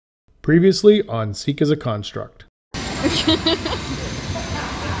Previously on Siike as a Construct.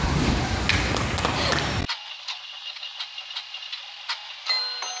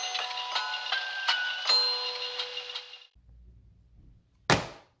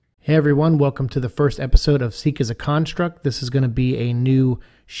 Hey everyone, welcome to the first episode of Siike as a Construct. This is going to be a new,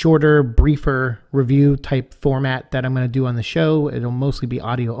 shorter, briefer review type format that I'm going to do on the show. It'll mostly be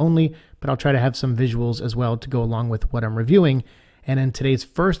audio only, but I'll try to have some visuals as well to go along with what I'm reviewing. And in today's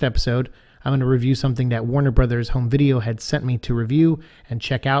first episode, I'm going to review something that Warner Brothers Home Video had sent me to review and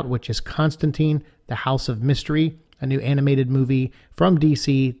check out, which is Constantine, the House of Mystery, a new animated movie from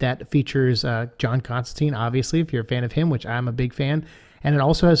DC that features John Constantine, obviously, if you're a fan of him, which I'm a big fan. And it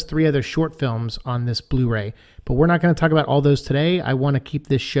also has 3 other short films on this Blu-ray. But we're not going to talk about all those today. I want to keep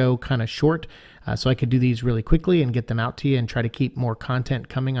this show kind of short so I could do these really quickly and get them out to you and try to keep more content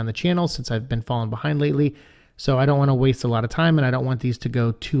coming on the channel since I've been falling behind lately. So I don't want to waste a lot of time and I don't want these to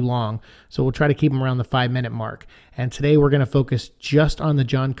go too long. So we'll try to keep them around the 5-minute mark. And today we're going to focus just on the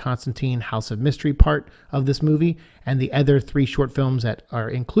John Constantine House of Mystery part of this movie, and the other 3 short films that are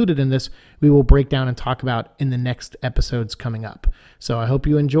included in this we will break down and talk about in the next episodes coming up. So I hope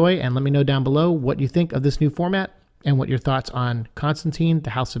you enjoy, and let me know down below what you think of this new format and what your thoughts on Constantine,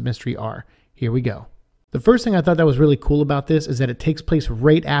 the House of Mystery are. Here we go. The first thing I thought that was really cool about this is that it takes place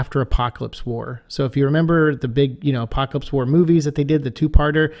right after Apocalypse War. So if you remember the big, Apocalypse War movies that they did, the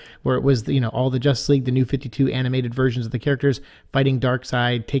 2-parter, where it was, all the Justice League, the new 52 animated versions of the characters fighting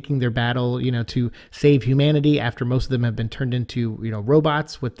Darkseid, taking their battle, to save humanity after most of them have been turned into,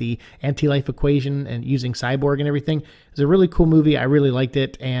 robots with the anti-life equation and using Cyborg and everything. It was a really cool movie. I really liked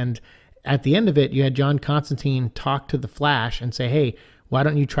it. And at the end of it, you had John Constantine talk to the Flash and say, hey, why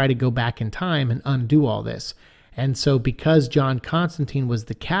don't you try to go back in time and undo all this? And so because John Constantine was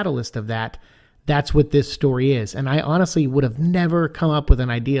the catalyst of that, that's what this story is. And I honestly would have never come up with an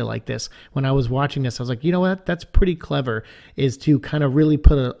idea like this. When I was watching this, I was like, you know what? That's pretty clever, is to kind of really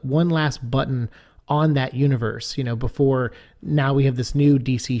put one last button on that universe, before now we have this new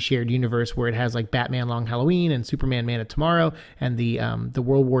DC shared universe where it has like Batman Long Halloween and Superman Man of Tomorrow and the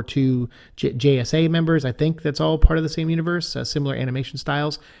World War II JSA members. I think that's all part of the same universe, similar animation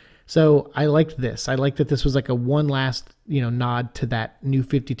styles. So I liked this. I liked that this was like a one last, nod to that new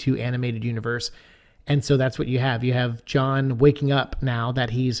 52 animated universe. And so that's what you have. You have John waking up now that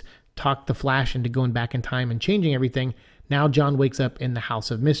he's talked the Flash into going back in time and changing everything. Now John wakes up in the House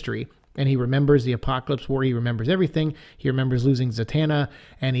of Mystery. And he remembers the Apocalypse War. He remembers everything. He remembers losing Zatanna.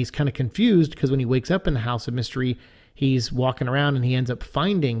 And he's kind of confused because when he wakes up in the House of Mystery, he's walking around and he ends up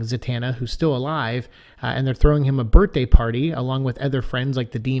finding Zatanna, who's still alive. And they're throwing him a birthday party along with other friends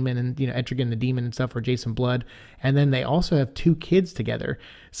like the Demon and, Etrigan the Demon and stuff, or Jason Blood. And then they also have 2 kids together.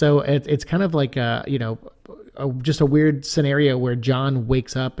 So it's kind of like, just a weird scenario where John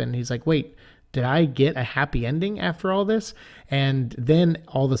wakes up and he's like, wait, did I get a happy ending after all this? And then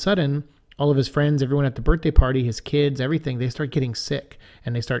all of a sudden, all of his friends, everyone at the birthday party, his kids, everything, they start getting sick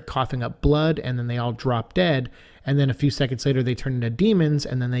and they start coughing up blood and then they all drop dead. And then a few seconds later, they turn into demons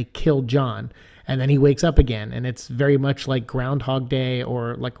and then they kill John. And then he wakes up again. And it's very much like Groundhog Day,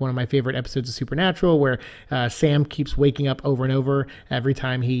 or like one of my favorite episodes of Supernatural, where Sam keeps waking up over and over every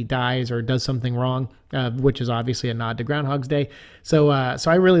time he dies or does something wrong, which is obviously a nod to Groundhog's Day. So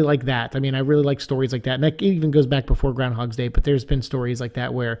I really like that. I mean, I really like stories like that. And that even goes back before Groundhog's Day, but there's been stories like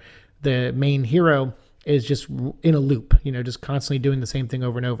that where the main hero is just in a loop, just constantly doing the same thing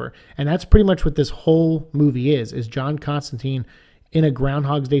over and over. And that's pretty much what this whole movie is John Constantine in a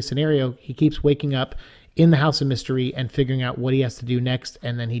Groundhog's Day scenario. He keeps waking up in the House of Mystery and figuring out what he has to do next,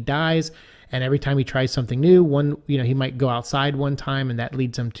 and then he dies. And every time he tries something new, he might go outside one time, and that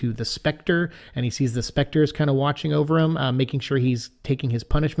leads him to the Spectre, and he sees the Spectres kind of watching over him, making sure he's taking his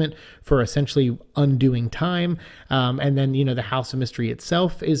punishment for essentially undoing time. And then, the House of Mystery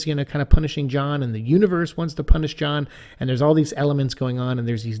itself is, kind of punishing John, and the universe wants to punish John, and there's all these elements going on, and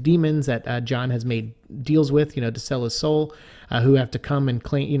there's these demons that John has made deals with, to sell his soul, who have to come and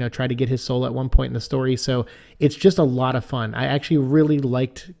claim, try to get his soul at one point in the story. So it's just a lot of fun. I actually really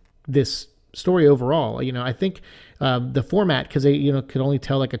liked this story overall. I think the format, because they could only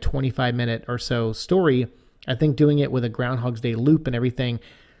tell like a 25-minute or so story, I think doing it with a Groundhog's Day loop and everything,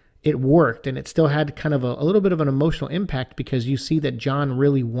 it worked, and it still had kind of a little bit of an emotional impact, because you see that John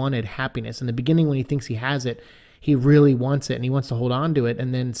really wanted happiness. In the beginning, when he thinks he has it, he really wants it and he wants to hold on to it,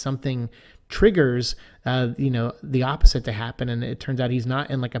 and then something triggers the opposite to happen, and it turns out he's not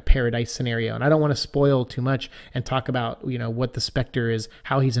in like a paradise scenario. And I don't want to spoil too much and talk about what the Spectre is,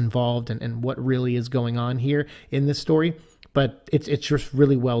 how he's involved, and what really is going on here in this story. but it's just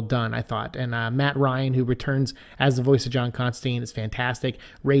really well done, I thought. And Matt Ryan, who returns as the voice of John Constantine, is fantastic.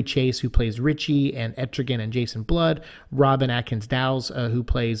 Ray Chase, who plays Richie and Etrigan and Jason Blood. Robin Atkins Dowles, who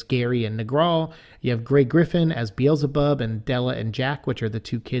plays Gary and Negral. You have Greg Griffin as Beelzebub and Della and Jack, which are the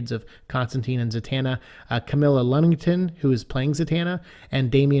two kids of Constantine and Zatanna. Camilla Lunnington, who is playing Zatanna,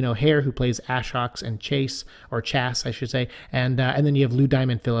 and Damien O'Hare, who plays Ashox and Chase, or Chas, I should say. And then you have Lou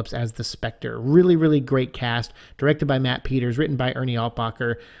Diamond Phillips as the Spectre. Really, really great cast, directed by Matt Peters, written by Ernie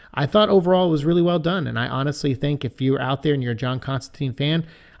Altbacher. I thought overall it was really well done, and I honestly think if you're out there and you're a John Constantine fan,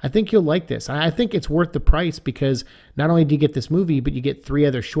 I think you'll like this. I think it's worth the price because not only do you get this movie, but you get 3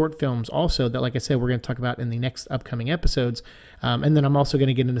 other short films also that, like I said, we're going to talk about in the next upcoming episodes. And then I'm also going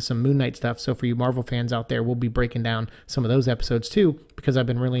to get into some Moon Knight stuff. So for you Marvel fans out there, we'll be breaking down some of those episodes too, because I've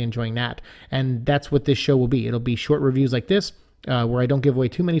been really enjoying that. And that's what this show will be. It'll be short reviews like this, where I don't give away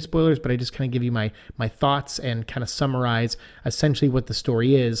too many spoilers, but I just kind of give you my thoughts and kind of summarize essentially what the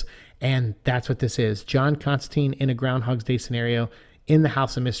story is. And that's what this is. John Constantine in a Groundhog's Day scenario in the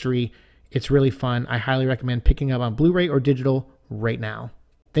House of Mystery. It's really fun. I highly recommend picking up on Blu-ray or digital right now.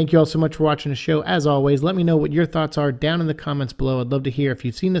 Thank you all so much for watching the show. As always, let me know what your thoughts are down in the comments below. I'd love to hear if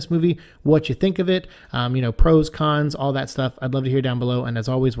you've seen this movie, what you think of it, pros, cons, all that stuff. I'd love to hear down below. And as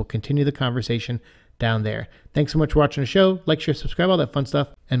always, we'll continue the conversation down there. Thanks so much for watching the show. Like, share, subscribe, all that fun stuff.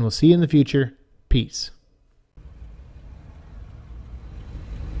 And we'll see you in the future. Peace.